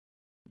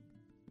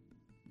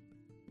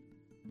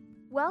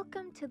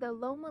Welcome to the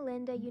Loma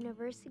Linda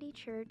University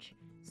Church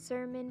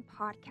Sermon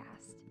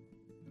Podcast.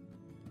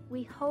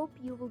 We hope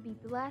you will be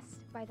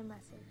blessed by the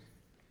message.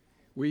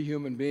 We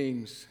human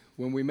beings,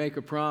 when we make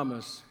a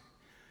promise,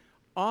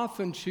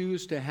 often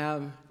choose to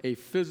have a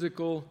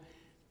physical,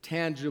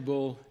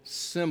 tangible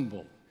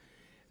symbol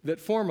that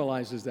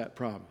formalizes that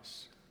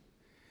promise.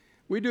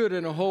 We do it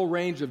in a whole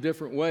range of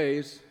different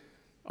ways.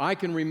 I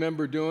can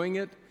remember doing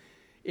it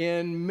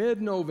in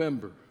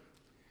mid-November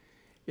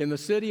in the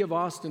city of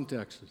Austin,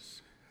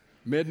 Texas.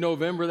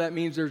 Mid-November, that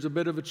means there's a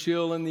bit of a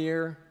chill in the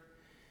air.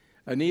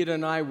 Anita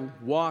and I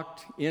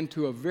walked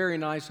into a very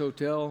nice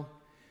hotel,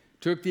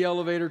 took the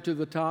elevator to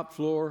the top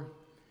floor,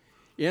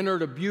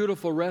 entered a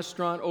beautiful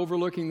restaurant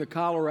overlooking the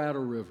Colorado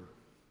River.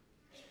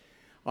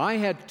 I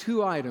had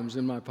 2 items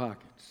in my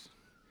pockets,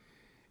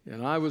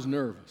 and I was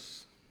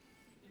nervous.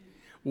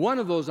 One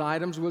of those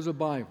items was a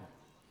Bible.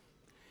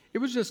 It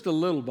was just a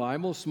little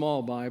Bible,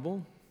 small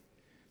Bible,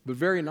 but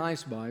very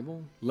nice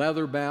Bible,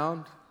 leather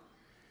bound.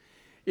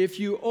 If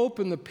you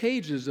open the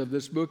pages of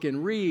this book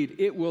and read,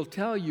 it will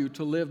tell you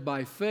to live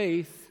by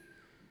faith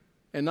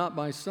and not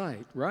by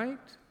sight, right?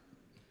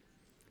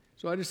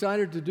 So I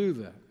decided to do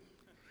that.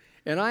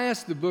 And I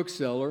asked the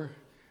bookseller,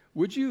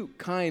 would you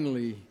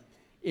kindly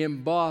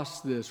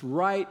emboss this,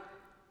 write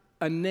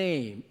a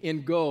name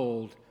in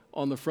gold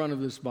on the front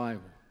of this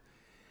Bible?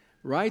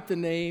 Write the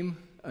name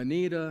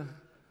Anita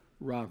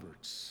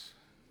Roberts.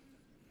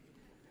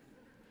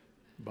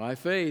 By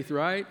faith,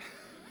 right?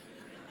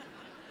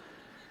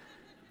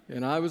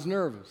 And I was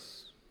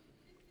nervous.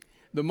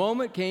 The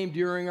moment came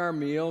during our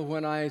meal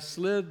when I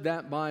slid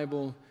that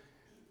Bible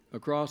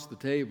across the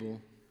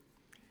table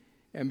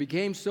and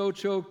became so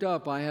choked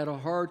up I had a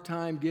hard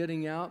time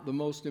getting out the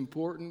most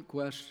important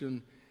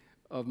question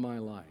of my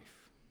life.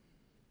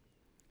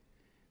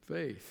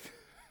 Faith.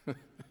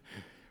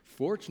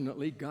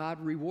 Fortunately, God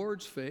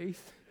rewards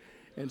faith,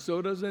 and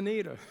so does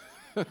Anita.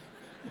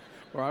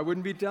 Or I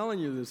wouldn't be telling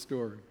you this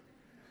story.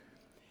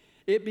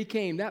 It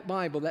became, that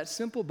Bible, that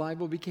simple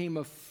Bible became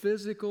a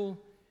physical,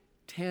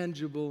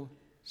 tangible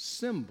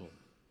symbol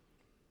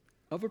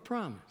of a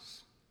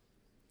promise.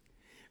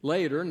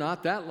 Later,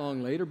 not that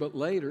long later, but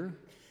later,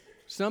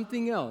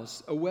 something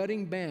else, a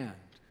wedding band,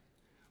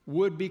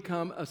 would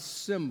become a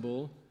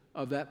symbol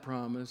of that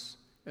promise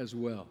as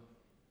well.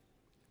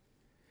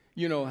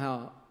 You know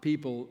how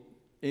people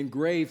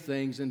engrave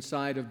things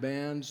inside of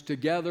bands,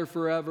 together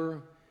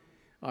forever,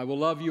 I will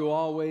love you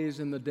always,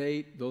 in the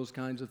date, those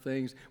kinds of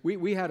things.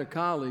 We had a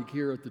colleague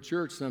here at the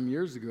church some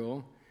years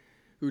ago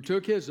who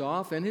took his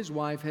off, and his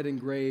wife had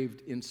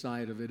engraved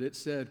inside of it. It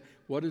said,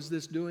 "What is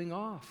this doing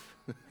off?"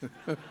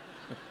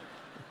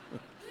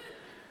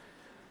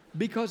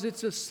 Because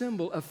it's a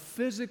symbol, a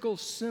physical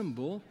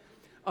symbol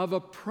of a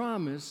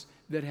promise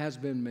that has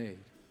been made.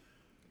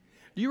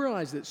 Do you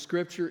realize that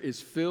Scripture is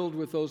filled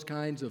with those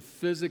kinds of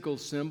physical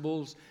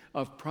symbols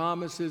of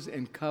promises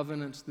and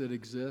covenants that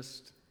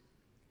exist?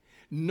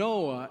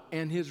 Noah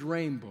and his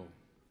rainbow,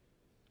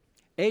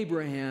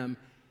 Abraham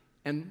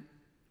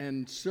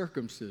and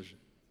circumcision.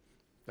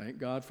 Thank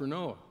God for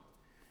Noah.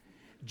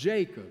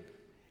 Jacob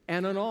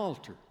and an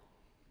altar.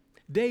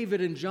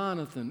 David and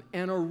Jonathan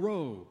and a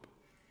robe.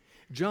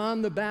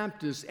 John the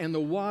Baptist and the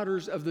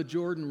waters of the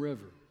Jordan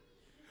River.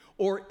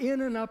 Or in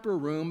an upper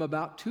room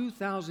about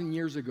 2,000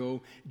 years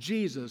ago,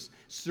 Jesus,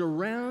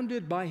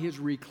 surrounded by his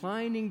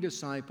reclining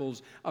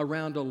disciples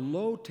around a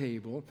low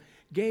table,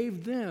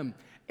 gave them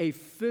a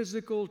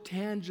physical,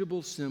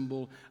 tangible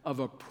symbol of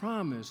a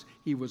promise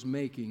he was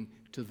making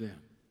to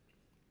them.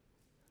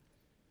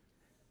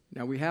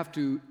 Now we have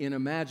to, in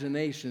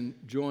imagination,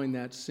 join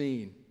that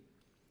scene.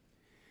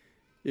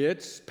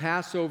 It's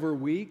Passover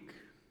week.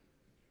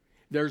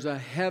 There's a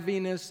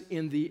heaviness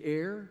in the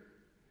air.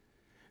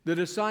 The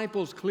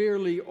disciples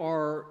clearly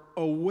are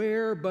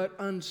aware but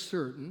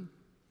uncertain,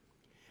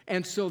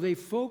 and so they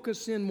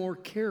focus in more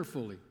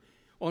carefully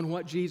on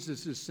what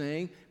Jesus is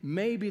saying,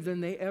 maybe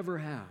than they ever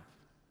have.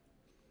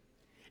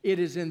 It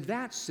is in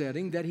that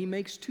setting that he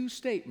makes 2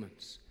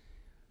 statements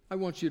I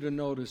want you to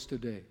notice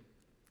today.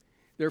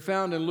 They're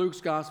found in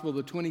Luke's Gospel,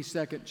 the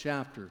 22nd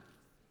chapter.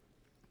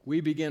 We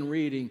begin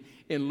reading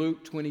in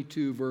Luke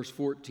 22, verse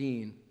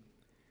 14.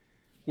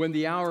 When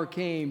the hour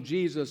came,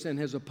 Jesus and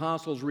his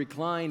apostles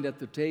reclined at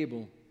the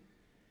table,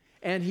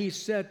 and he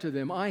said to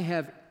them, "I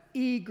have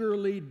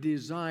eagerly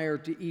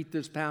desired to eat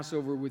this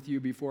Passover with you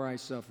before I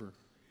suffer.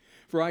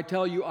 For I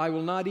tell you, I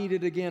will not eat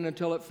it again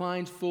until it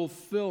finds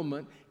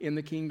fulfillment in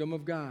the kingdom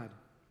of God."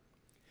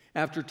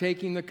 After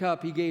taking the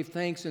cup, he gave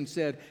thanks and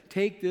said,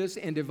 "Take this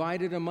and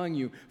divide it among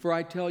you. For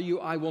I tell you,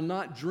 I will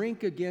not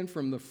drink again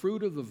from the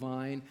fruit of the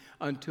vine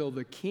until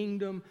the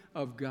kingdom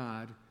of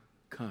God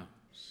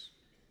comes."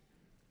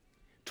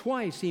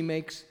 Twice he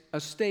makes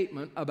a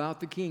statement about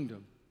the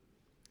kingdom.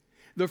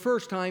 The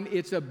first time,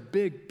 it's a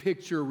big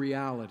picture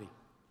reality.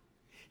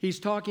 He's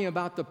talking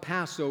about the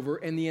Passover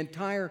and the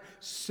entire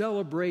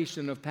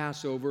celebration of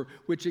Passover,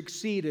 which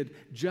exceeded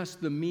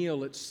just the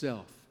meal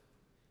itself.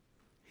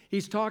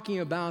 He's talking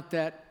about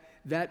that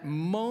that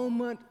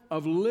moment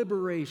of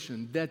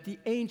liberation that the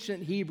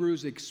ancient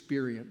Hebrews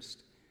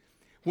experienced,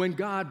 when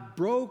God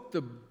broke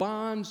the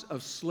bonds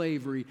of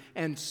slavery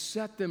and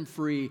set them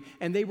free,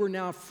 and they were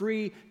now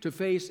free to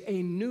face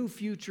a new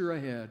future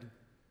ahead,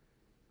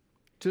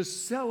 to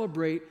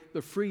celebrate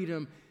the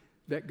freedom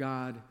that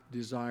God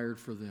desired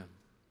for them.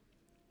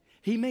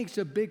 He makes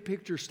a big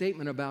picture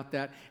statement about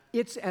that.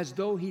 It's as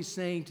though he's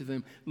saying to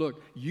them,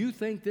 look, you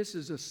think this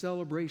is a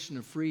celebration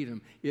of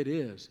freedom. It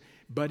is.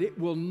 But it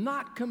will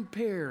not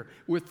compare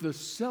with the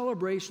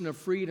celebration of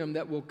freedom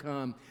that will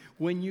come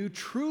when you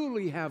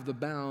truly have the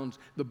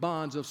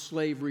bonds of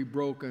slavery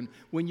broken,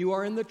 when you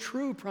are in the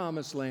true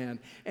promised land,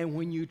 and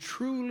when you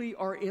truly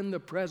are in the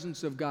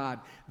presence of God.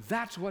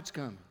 That's what's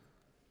coming.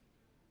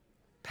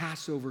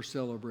 Passover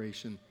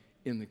celebration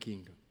in the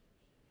kingdom.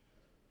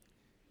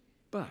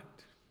 But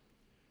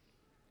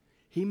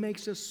he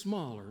makes a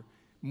smaller,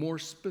 more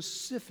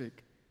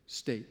specific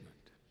statement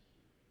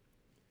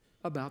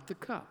about the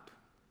cup.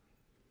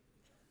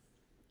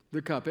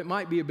 The cup. It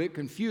might be a bit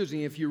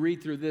confusing if you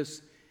read through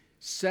this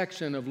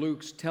section of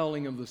Luke's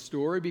telling of the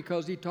story,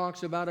 because he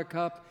talks about a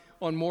cup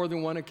on more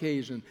than one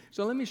occasion.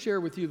 So let me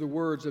share with you the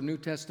words of New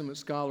Testament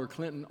scholar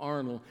Clinton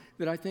Arnold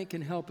that I think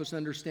can help us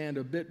understand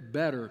a bit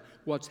better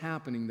what's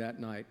happening that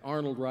night.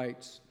 Arnold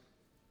writes,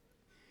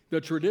 the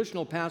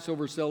traditional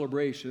Passover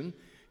celebration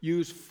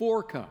used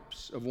 4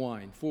 cups of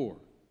wine, 4.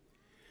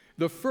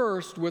 The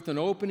first with an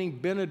opening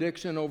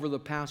benediction over the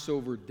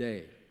Passover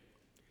day.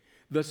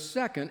 The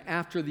second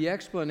after the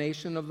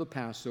explanation of the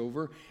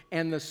Passover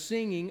and the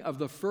singing of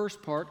the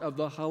first part of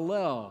the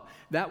Hallel.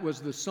 That was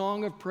the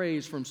song of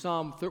praise from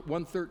Psalm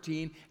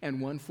 113 and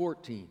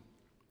 114.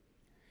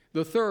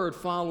 The third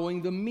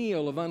following the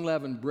meal of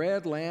unleavened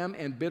bread, lamb,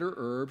 and bitter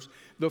herbs.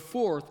 The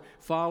fourth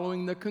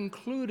following the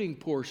concluding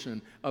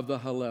portion of the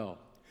Hallel.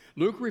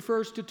 Luke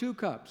refers to 2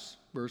 cups,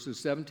 verses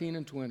 17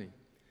 and 20.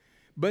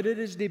 But it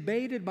is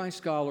debated by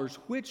scholars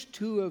which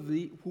two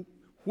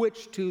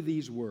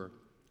these were.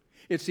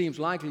 It seems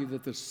likely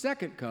that the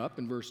second cup,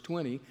 in verse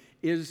 20,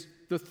 is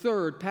the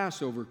third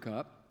Passover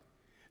cup.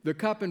 The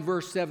cup in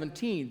verse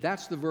 17,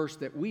 that's the verse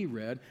that we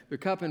read. The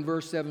cup in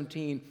verse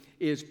 17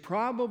 is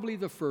probably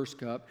the first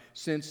cup,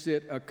 since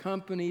it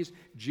accompanies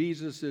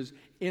Jesus'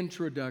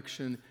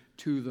 introduction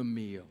to the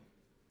meal.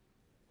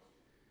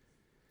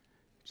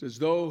 It's as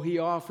though he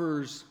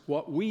offers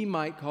what we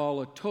might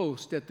call a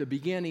toast at the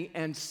beginning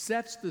and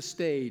sets the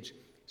stage,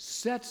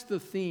 sets the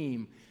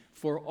theme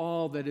for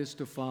all that is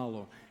to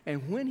follow.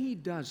 And when he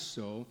does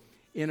so,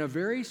 in a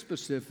very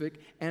specific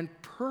and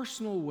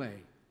personal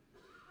way,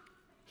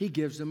 he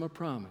gives them a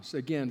promise.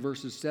 Again,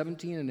 verses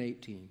 17 and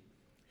 18.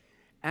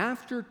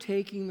 After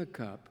taking the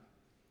cup,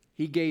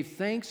 he gave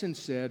thanks and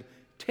said,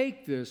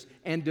 "Take this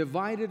and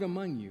divide it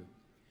among you.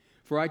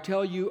 For I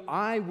tell you,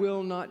 I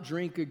will not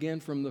drink again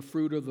from the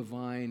fruit of the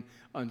vine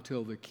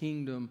until the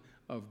kingdom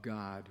of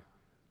God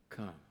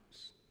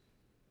comes."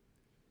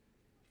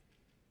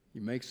 He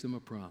makes them a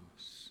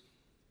promise.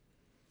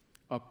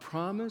 A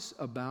promise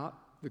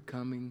about the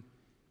coming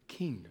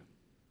kingdom.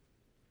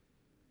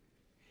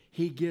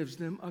 He gives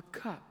them a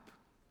cup,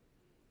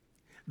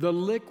 the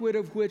liquid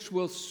of which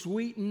will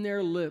sweeten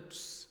their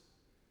lips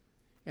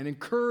and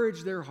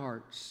encourage their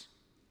hearts.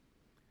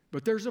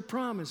 But there's a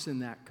promise in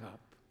that cup.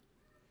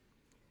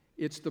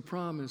 It's the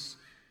promise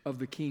of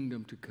the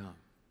kingdom to come.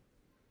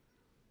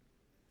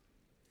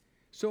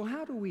 So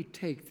how do we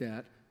take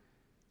that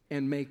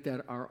and make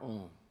that our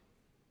own?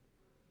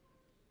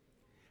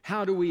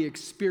 How do we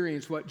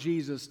experience what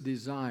Jesus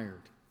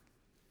desired?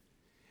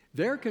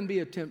 There can be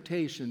a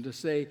temptation to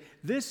say,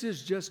 this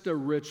is just a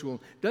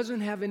ritual,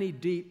 doesn't have any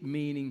deep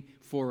meaning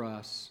for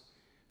us.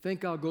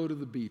 Think I'll go to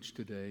the beach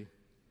today.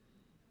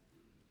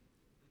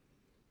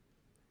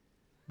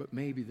 But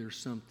maybe there's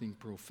something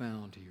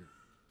profound here.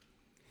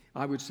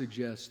 I would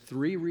suggest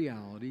 3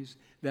 realities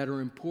that are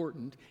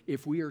important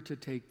if we are to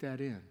take that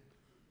in.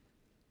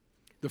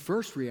 The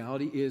first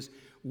reality is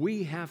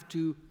we have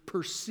to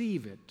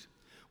perceive it.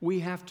 We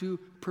have to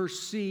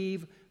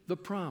perceive the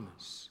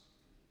promise.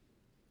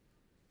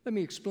 Let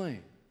me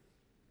explain.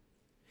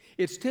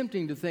 It's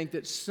tempting to think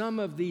that some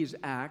of these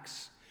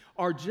acts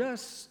are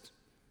just,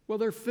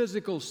 they're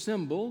physical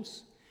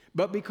symbols,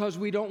 but because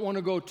we don't want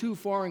to go too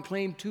far and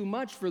claim too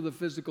much for the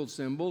physical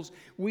symbols,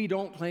 we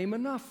don't claim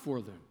enough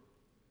for them.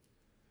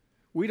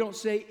 We don't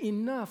say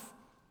enough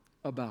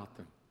about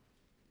them.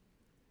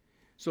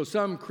 So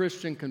some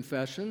Christian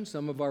confessions,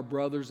 some of our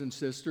brothers and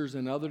sisters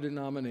in other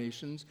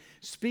denominations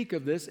speak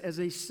of this as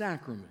a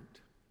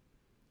sacrament.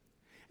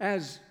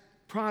 As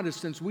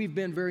Protestants, we've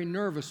been very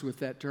nervous with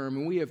that term,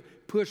 and we have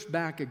pushed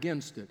back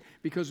against it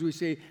because we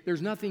say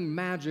there's nothing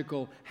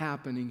magical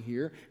happening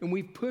here, and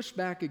we've pushed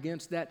back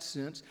against that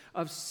sense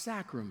of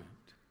sacrament.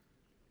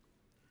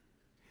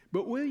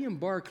 But William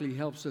Barclay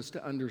helps us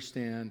to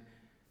understand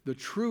the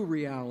true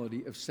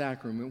reality of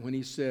sacrament when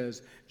he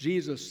says,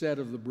 Jesus said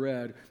of the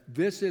bread,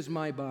 "This is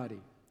my body."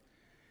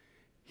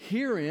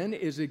 Herein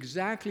is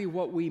exactly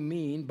what we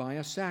mean by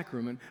a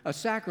sacrament. A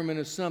sacrament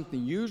is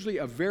something, usually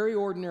a very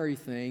ordinary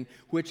thing,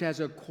 which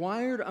has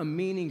acquired a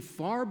meaning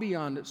far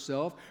beyond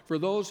itself for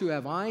those who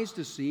have eyes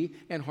to see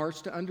and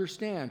hearts to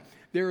understand.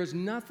 There is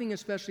nothing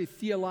especially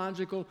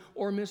theological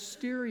or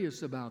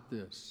mysterious about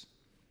this.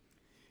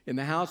 In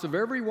the house of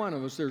every one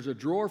of us, there's a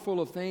drawer full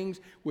of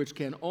things which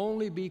can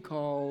only be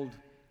called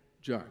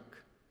junk.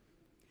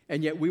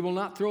 And yet we will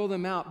not throw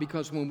them out,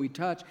 because when we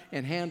touch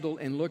and handle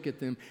and look at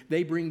them,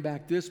 they bring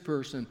back this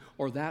person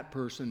or that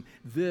person,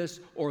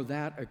 this or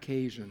that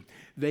occasion.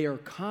 They are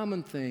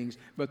common things,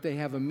 but they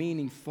have a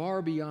meaning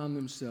far beyond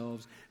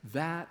themselves.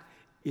 That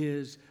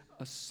is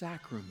a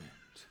sacrament.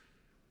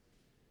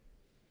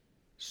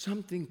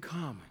 Something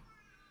common,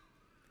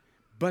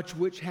 but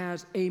which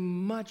has a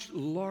much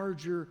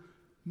larger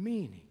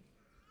meaning.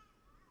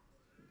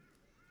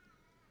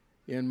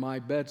 In my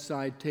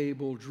bedside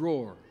table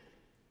drawer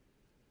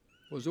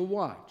was a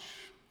watch,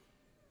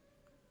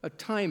 a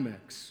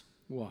Timex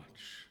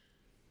watch.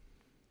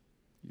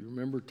 You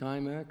remember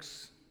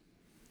Timex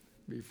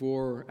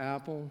before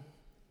Apple?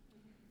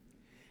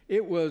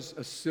 It was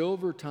a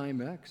silver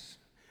Timex.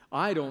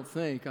 I don't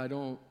think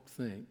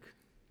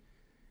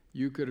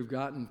you could have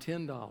gotten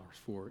 $10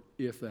 for it,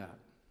 if that,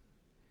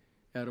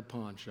 at a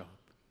pawn shop.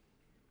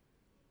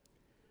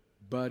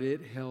 But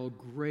it held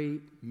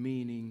great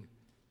meaning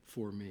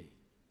for me.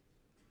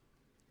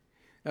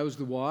 That was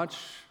the watch.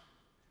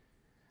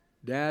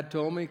 Dad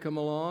told me, come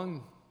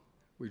along.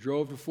 We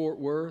drove to Fort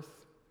Worth,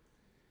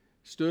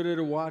 stood at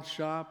a watch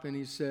shop, and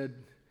he said,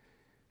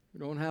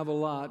 we don't have a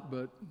lot,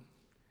 but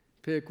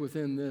pick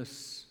within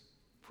this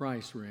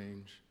price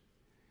range.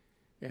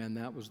 And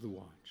that was the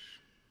watch.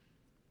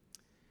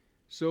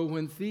 So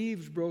when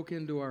thieves broke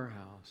into our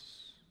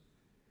house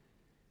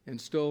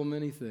and stole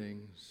many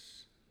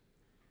things,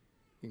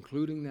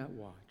 including that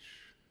watch,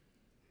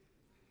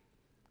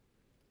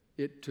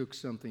 it took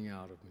something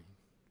out of me.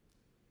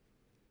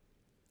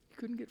 You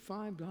couldn't get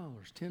 $5,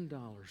 $10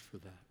 for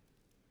that.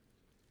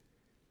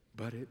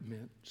 But it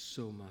meant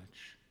so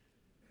much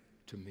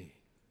to me.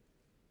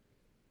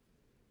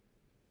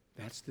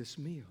 That's this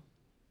meal.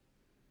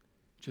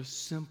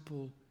 Just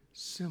simple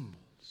symbols.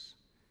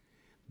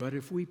 But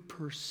if we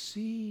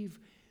perceive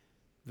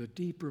the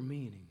deeper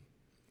meaning,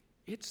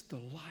 it's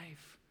the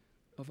life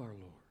of our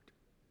Lord.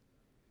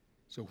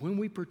 So when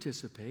we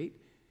participate,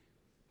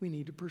 we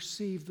need to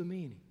perceive the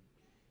meaning.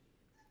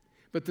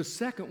 But the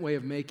second way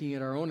of making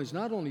it our own is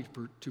not only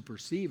to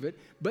perceive it,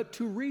 but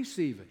to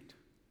receive it.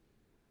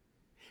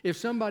 If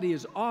somebody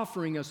is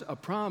offering us a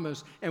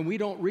promise and we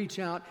don't reach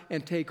out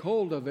and take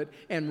hold of it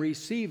and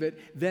receive it,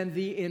 then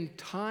the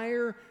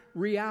entire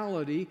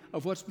reality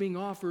of what's being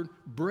offered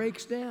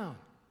breaks down.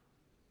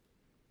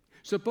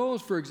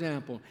 Suppose, for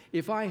example,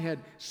 if I had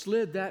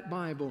slid that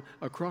Bible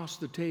across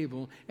the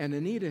table and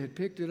Anita had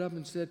picked it up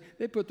and said,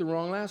 they put the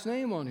wrong last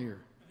name on here.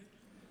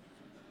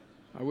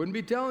 I wouldn't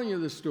be telling you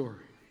this story.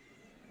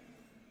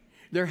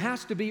 There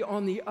has to be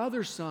on the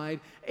other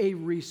side a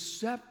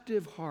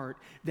receptive heart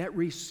that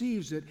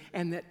receives it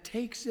and that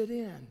takes it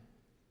in,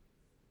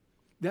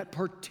 that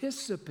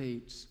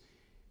participates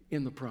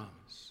in the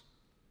promise.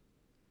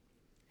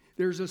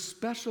 There's a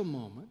special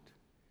moment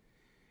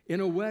in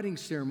a wedding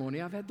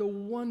ceremony. I've had the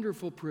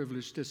wonderful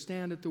privilege to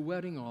stand at the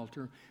wedding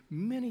altar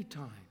many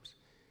times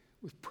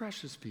with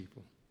precious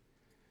people.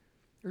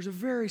 There's a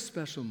very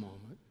special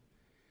moment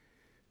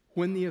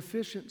when the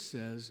officiant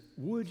says,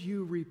 would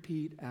you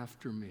repeat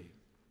after me?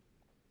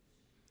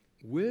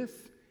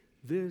 With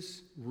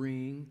this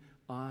ring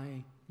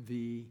I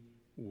thee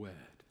wed.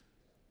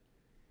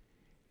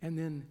 And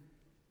then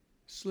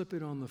slip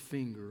it on the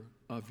finger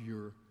of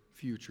your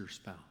future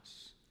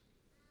spouse.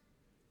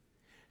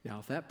 Now,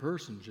 if that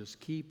person just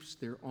keeps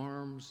their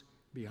arms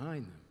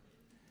behind them,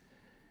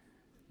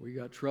 we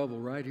got trouble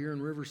right here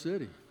in River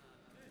City.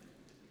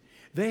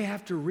 They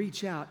have to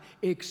reach out,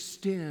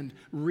 extend,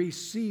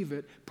 receive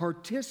it,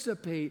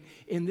 participate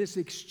in this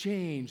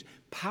exchange,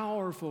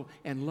 powerful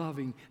and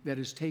loving, that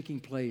is taking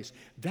place.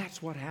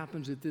 That's what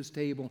happens at this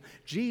table.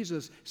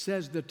 Jesus,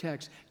 says the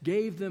text,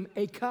 gave them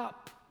a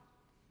cup.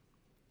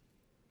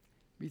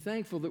 Be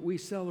thankful that we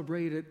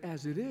celebrate it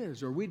as it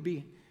is, or we'd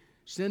be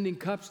sending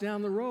cups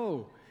down the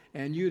row,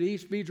 and you'd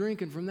each be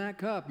drinking from that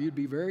cup. You'd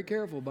be very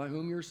careful by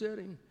whom you're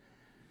sitting.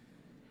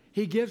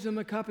 He gives them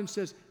a cup and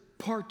says,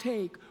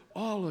 partake,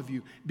 all of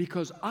you,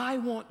 because I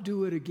won't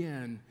do it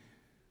again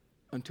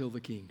until the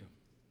kingdom.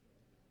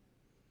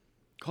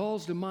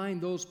 Calls to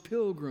mind those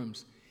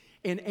pilgrims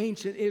in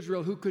ancient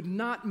Israel who could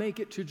not make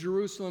it to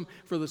Jerusalem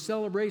for the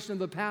celebration of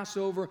the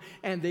Passover,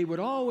 and they would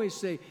always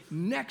say,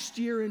 next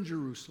year in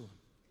Jerusalem.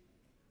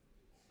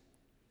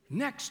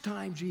 Next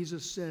time,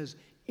 Jesus says,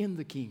 in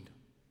the kingdom.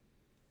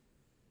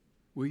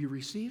 Will you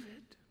receive it?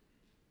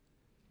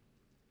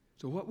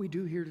 So what we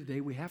do here today,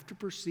 we have to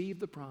perceive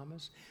the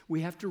promise.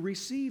 We have to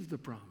receive the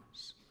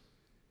promise.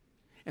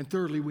 And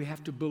thirdly, we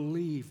have to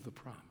believe the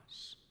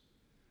promise.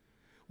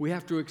 We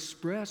have to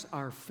express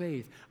our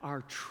faith,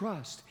 our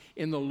trust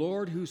in the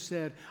Lord who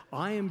said,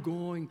 I am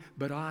going,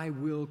 but I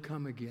will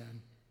come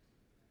again.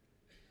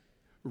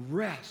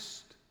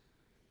 Rest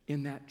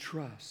in that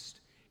trust,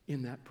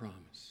 in that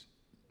promise.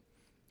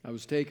 I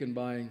was taken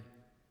by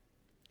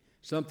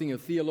something a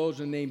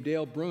theologian named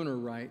Dale Bruner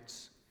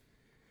writes.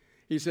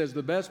 He says,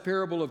 the best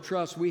parable of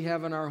trust we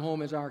have in our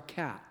home is our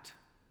cat.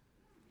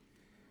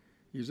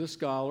 He's a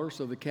scholar,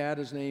 so the cat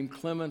is named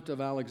Clement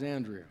of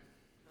Alexandria.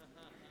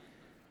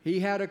 He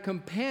had a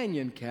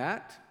companion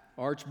cat,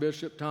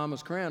 Archbishop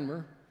Thomas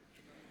Cranmer,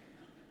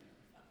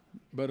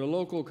 but a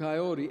local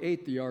coyote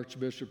ate the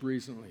Archbishop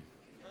recently.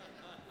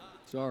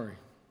 Sorry.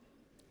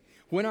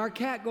 When our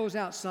cat goes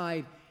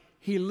outside,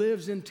 he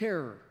lives in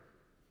terror.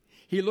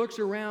 He looks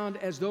around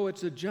as though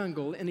it's a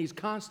jungle, and he's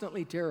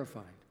constantly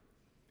terrified.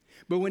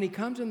 But when he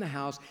comes in the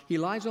house, he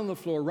lies on the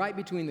floor right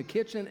between the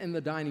kitchen and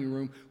the dining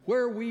room,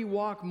 where we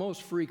walk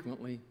most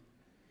frequently,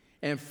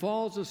 and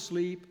falls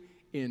asleep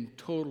in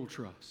total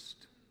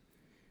trust.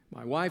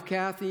 My wife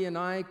Kathy and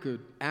I could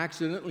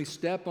accidentally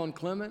step on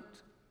Clement,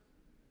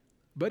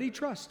 but he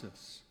trusts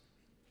us.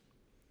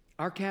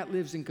 Our cat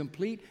lives in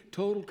complete,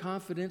 total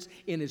confidence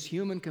in his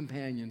human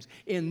companions.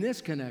 In this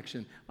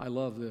connection, I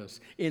love this.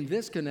 In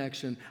this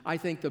connection, I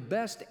think the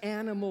best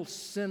animal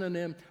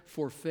synonym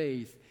for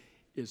faith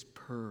is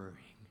purring.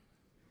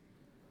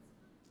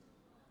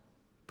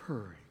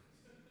 Purring.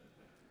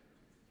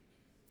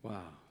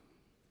 Wow.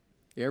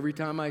 Every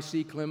time I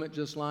see Clement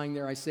just lying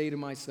there, I say to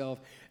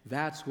myself,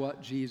 that's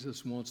what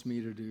Jesus wants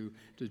me to do,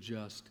 to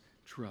just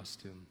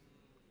trust him.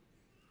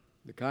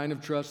 The kind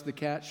of trust the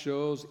cat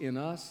shows in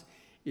us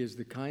is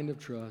the kind of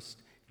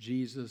trust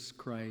Jesus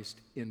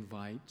Christ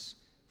invites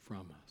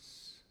from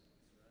us.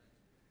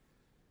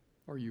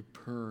 Are you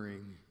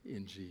purring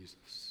in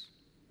Jesus?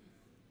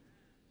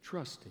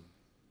 Trusting.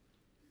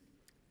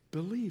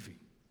 Believing.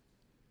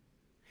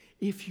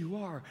 If you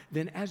are,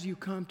 then as you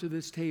come to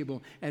this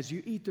table, as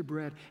you eat the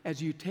bread,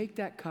 as you take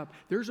that cup,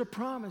 there's a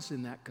promise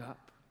in that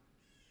cup.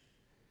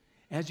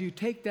 As you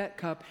take that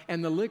cup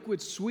and the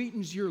liquid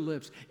sweetens your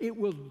lips, it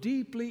will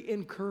deeply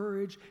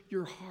encourage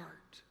your heart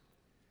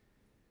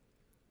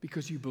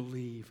because you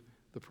believe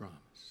the promise.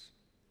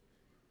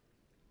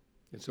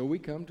 And so we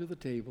come to the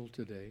table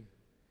today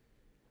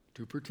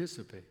to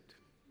participate.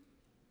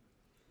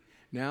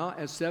 Now,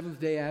 as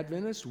Seventh-day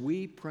Adventists,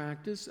 we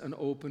practice an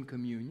open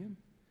communion,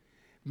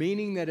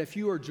 meaning that if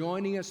you are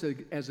joining us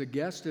as a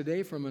guest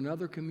today from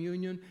another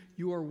communion,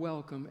 you are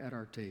welcome at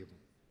our table.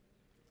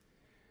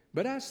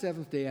 But as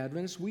Seventh-day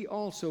Adventists, we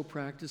also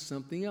practice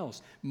something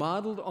else.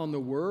 Modeled on the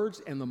words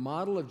and the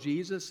model of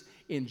Jesus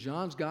in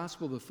John's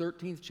Gospel, the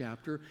 13th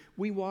chapter,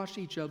 we wash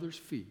each other's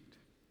feet.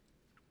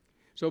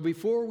 So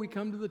before we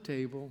come to the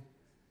table,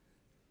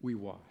 we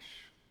wash.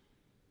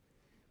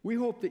 We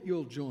hope that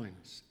you'll join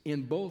us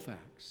in both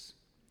acts.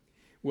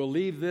 We'll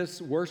leave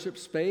this worship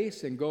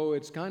space and go,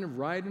 it's kind of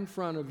right in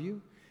front of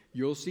you.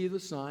 You'll see the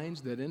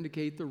signs that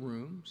indicate the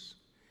rooms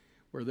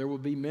where there will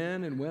be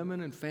men and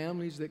women and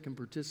families that can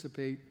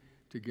participate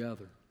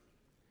together.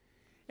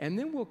 And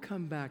then we'll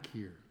come back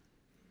here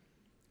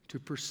to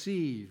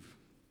perceive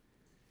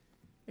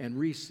and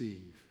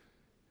receive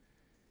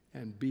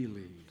and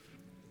believe.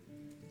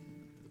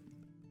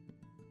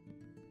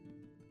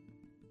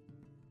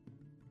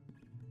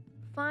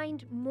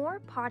 Find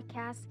more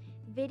podcasts,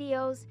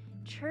 videos,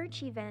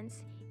 church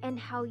events, and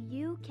how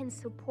you can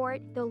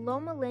support the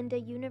Loma Linda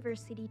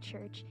University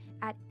Church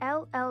at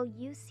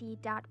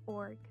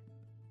lluc.org.